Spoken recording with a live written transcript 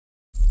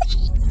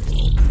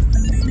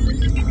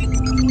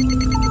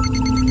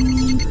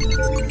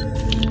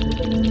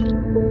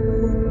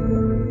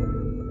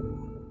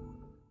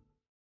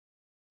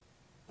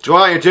What's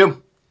going on,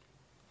 YouTube?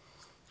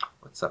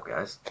 What's up,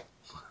 guys?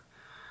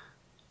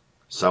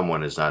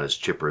 Someone is not as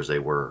chipper as they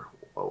were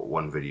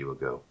one video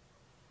ago.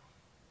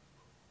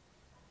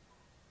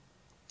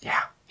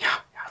 Yeah,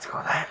 let's go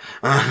with that.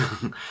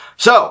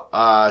 So,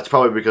 it's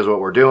probably because of what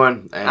we're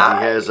doing, and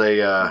he has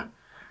a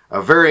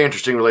very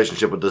interesting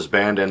relationship with this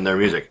band and their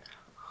music.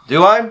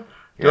 Do I?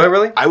 Do I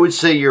really? I would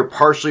say you're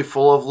partially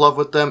full of love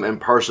with them and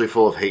partially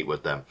full of hate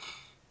with them.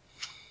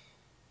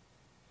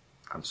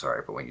 I'm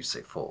sorry, but when you say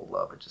full of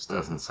love, it just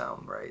doesn't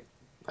sound right.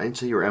 I didn't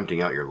say you were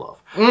emptying out your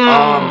love.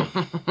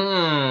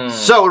 Mm.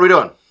 So, what are we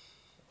doing?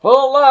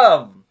 Full of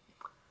Love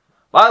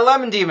by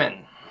Lemon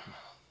Demon.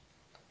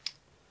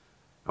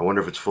 I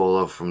wonder if it's full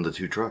of from the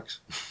two trucks.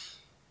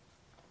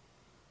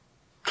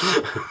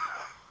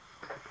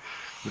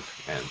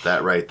 And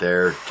that right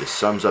there just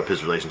sums up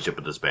his relationship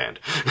with this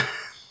band.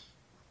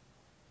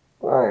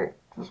 Why?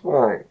 Just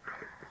why?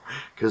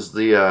 Because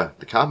the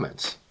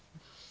comments.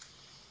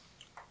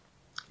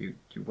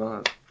 You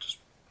want to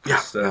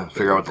just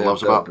figure out what the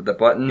love's about? The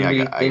button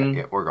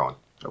yeah, we're going.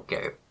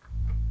 Okay.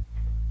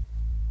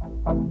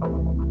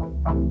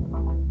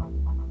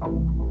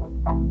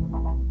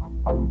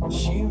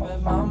 She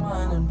read my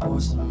mind and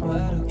posted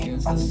right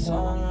against the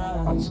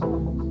sunrise. She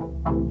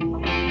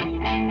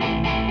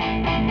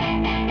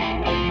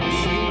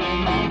read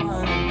my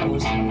mind and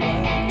posted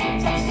right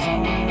against the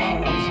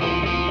sunrise.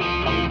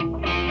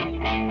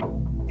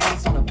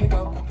 It's on a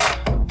pickup,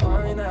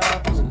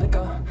 pineapples and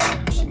liquor.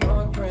 She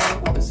mug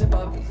print with a zip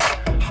up,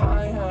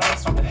 high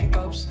hats with the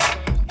hiccups.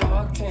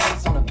 Dark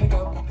tints on a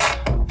pickup,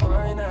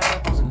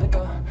 pineapples and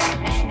liquor.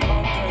 She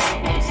mug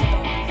print with a zip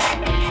up,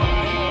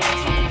 high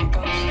hats with the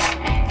hiccups.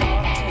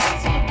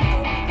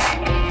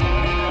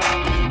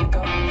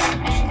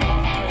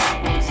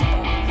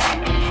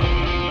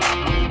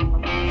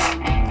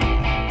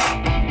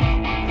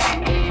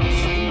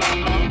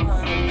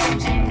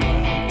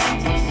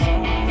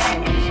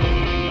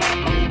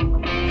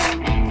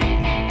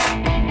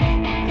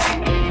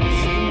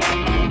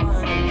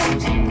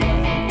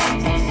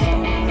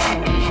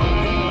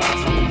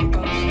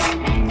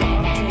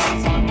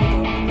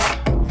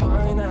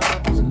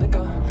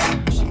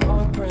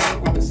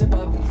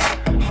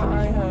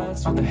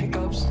 With the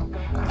hiccups,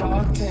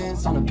 dark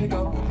tints on a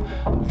pickup,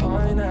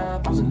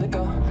 pineapples and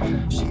liquor.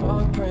 She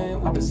mug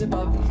print with the zip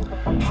up,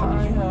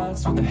 high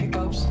hats with the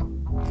hiccups.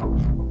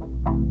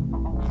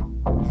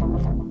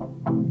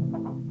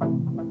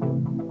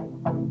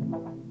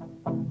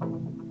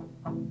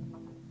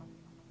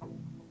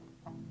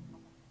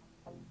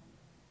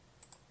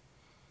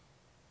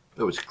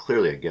 That was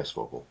clearly a guest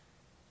vocal.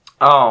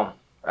 Oh,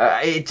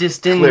 it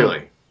just didn't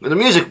Clearly, the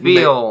music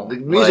feel the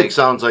music like...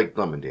 sounds like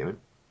Lemon Demon,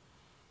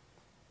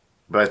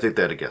 but I think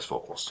they had a guest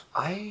vocalist.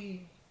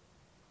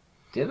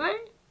 Did they?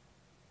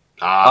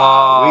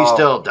 We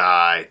Still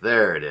Die.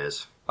 There it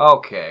is.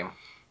 Okay.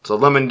 So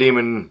Lemon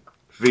Demon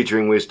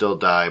featuring We Still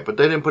Die, but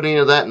they didn't put any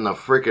of that in the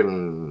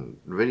freaking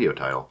video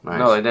title. Nice.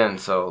 No, they didn't.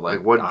 So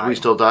like what We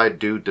Still Die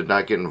did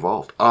not get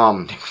involved.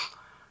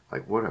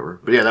 Like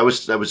whatever. But yeah, that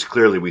was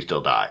clearly We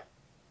Still Die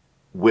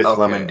with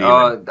Lemon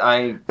Demon.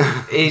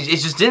 It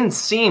just didn't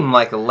seem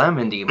like a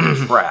Lemon Demon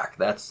track.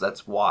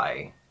 That's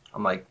why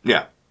I'm like,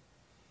 yeah.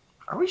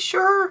 Are we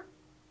sure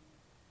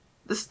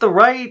this is the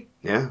right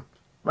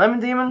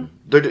Lemon Demon?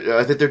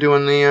 I think they're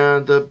doing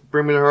the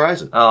Bring Me the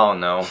Horizon. Oh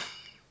no.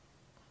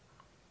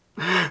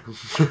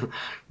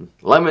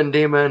 Lemon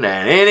Demon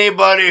and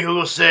anybody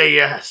who'll say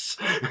yes.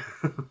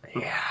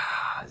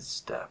 Yeah,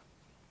 it's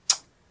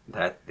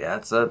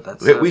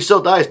We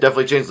Still Die has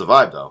definitely changed the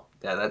vibe though.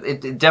 Yeah,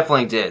 it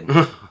definitely did.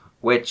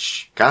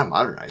 Which kind of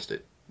modernized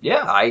it.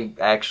 Yeah, I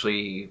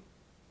actually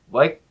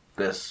like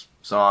this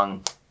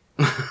song.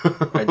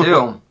 I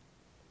do.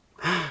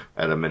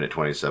 At a minute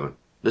 27.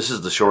 This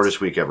is the shortest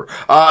week ever.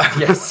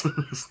 Yes, it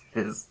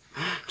is.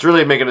 It's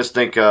really making us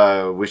think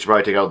we should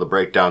probably take out the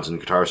breakdowns and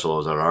guitar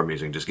solos out of our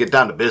music and just get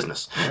down to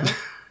business. Yeah.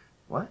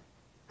 What?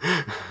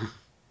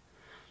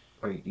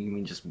 Or you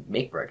mean just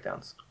make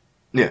breakdowns?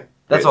 Yeah.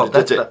 That's all.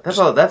 That's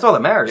all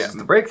that matters is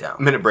the breakdown.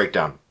 Minute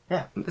breakdown.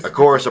 Yeah. A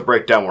chorus, a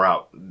breakdown, we're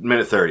out.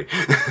 Minute 30.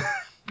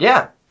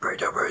 Yeah.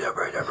 Breakdown.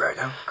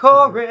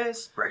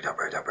 Chorus. Breakdown.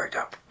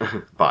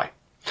 Bye.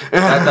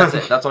 That's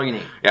it. That's all you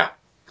need. Yeah.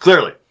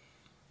 Clearly.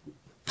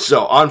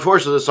 So,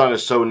 unfortunately, this song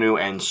is so new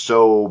and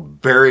so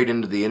buried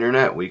into the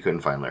internet, we couldn't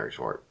find lyrics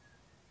for it.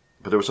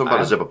 But there was something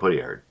about a Zip a Putty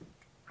I heard.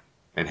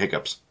 And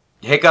hiccups.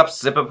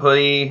 Hiccups, Zip a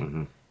Putty.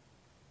 Mm-hmm.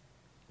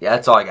 Yeah,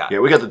 that's all I got. Yeah,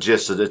 we got the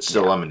gist that it's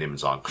still a Lemon Demon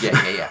song.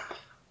 Yeah.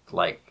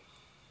 Like,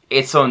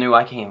 it's so new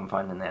I can't even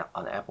find it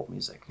on Apple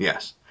Music.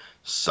 Yes.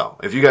 So,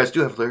 if you guys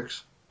do have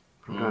lyrics,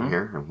 put them down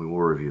here, and we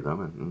will review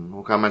them, and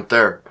we'll comment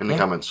there in the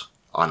comments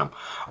on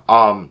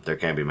them. There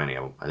can't be many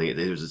of them. I think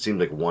it seemed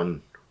like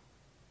one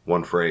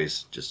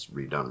phrase, just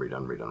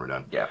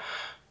redone. Yeah.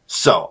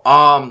 So,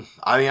 I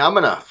mean, I'm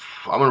gonna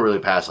really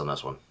pass on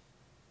this one.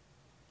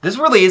 This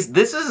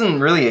isn't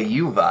really a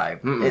you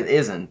vibe. Mm-mm. It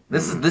isn't.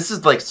 This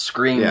is like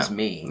screams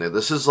me. Yeah,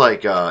 this is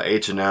like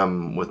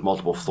H&M with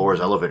multiple floors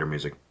elevator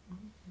music.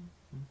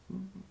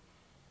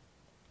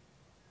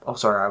 Oh,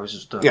 sorry, I was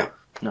just... Yeah.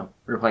 No,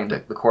 we were playing the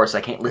chorus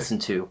I can't listen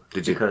to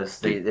because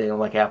they don't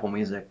like Apple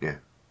Music. Yeah.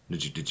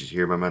 Did you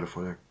hear my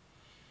metaphor there?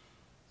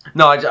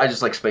 No, I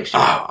just like Space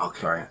Jam. Oh, okay.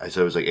 Sorry. I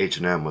said it was like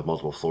H&M with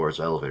multiple floors,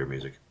 elevator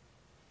music.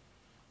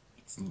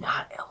 It's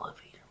not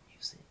elevator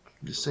music.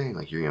 I'm just saying,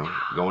 like, you're,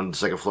 going to the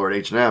second floor at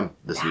H&M,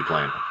 this will be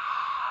playing.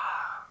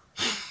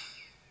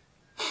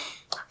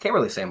 Can't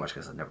really say much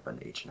because I've never been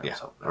to H&M. Yeah,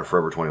 So, or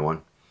Forever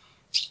 21.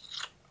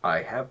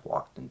 I have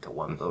walked into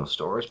one of those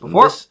stores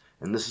before.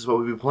 And this is what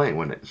we'd be playing,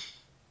 wouldn't it?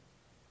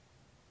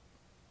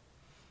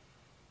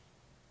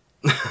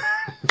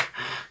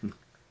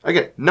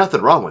 Again,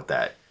 nothing wrong with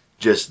that.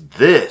 Just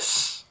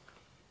this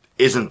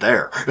isn't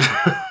there.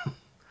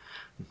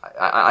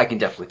 I can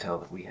definitely tell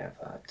that we have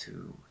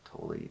two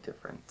totally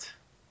different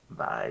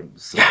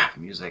vibes of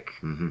music.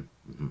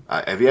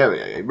 Have you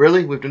ever,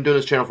 really? We've been doing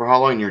this channel for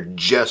how long? And you're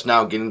just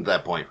now getting to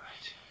that point.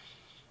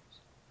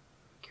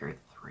 Carry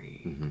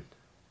 3.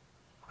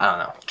 I don't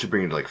know. Should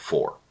bring it to like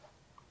 4.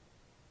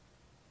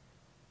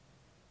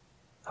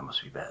 I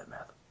must be bad at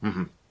math.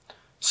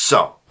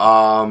 So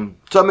I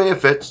mean,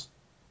 it fits.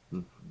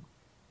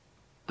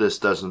 This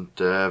doesn't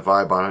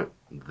vibe on it.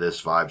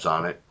 This vibes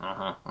on it.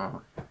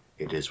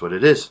 It is what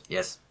it is.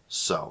 Yes.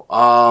 So,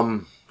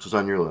 it's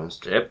on your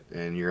list. Yep.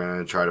 And you're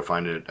gonna try to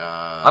find it.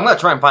 I'm gonna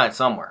try and find it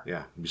somewhere.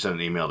 Yeah. You send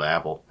an email to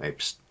Apple. Hey,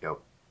 psst, yo.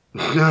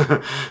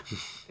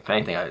 If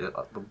anything,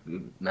 I'll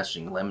be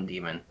messaging Lemon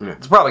Demon. Yeah.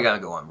 It's probably gonna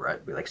go on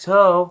Brett. Be like,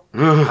 so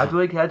how do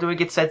I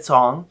get said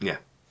song? Yeah.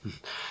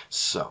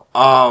 So,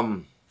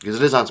 because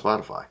it is on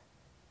Spotify.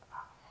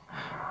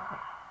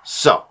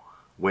 So,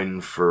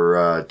 win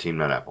for Team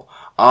Not Apple.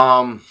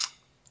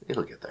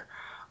 It'll get there.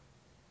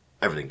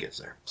 Everything gets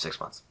there. 6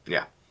 months.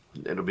 Yeah.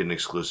 It'll be an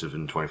exclusive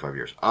in 25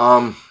 years.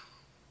 That's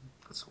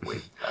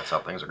how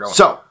things are going.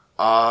 So,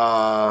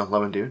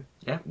 Lemon Demon.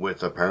 Yeah.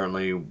 With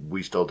apparently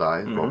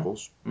WeStillDie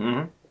vocals.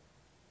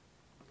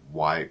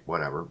 Why?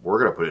 Whatever. We're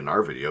gonna put it in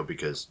our video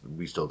because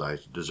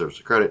WeStillDie deserves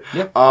the credit.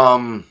 Yep.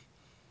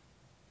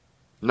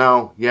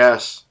 No.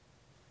 Yes.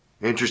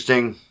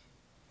 Interesting.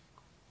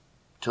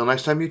 Till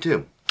next time, you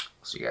too.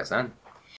 See you guys then.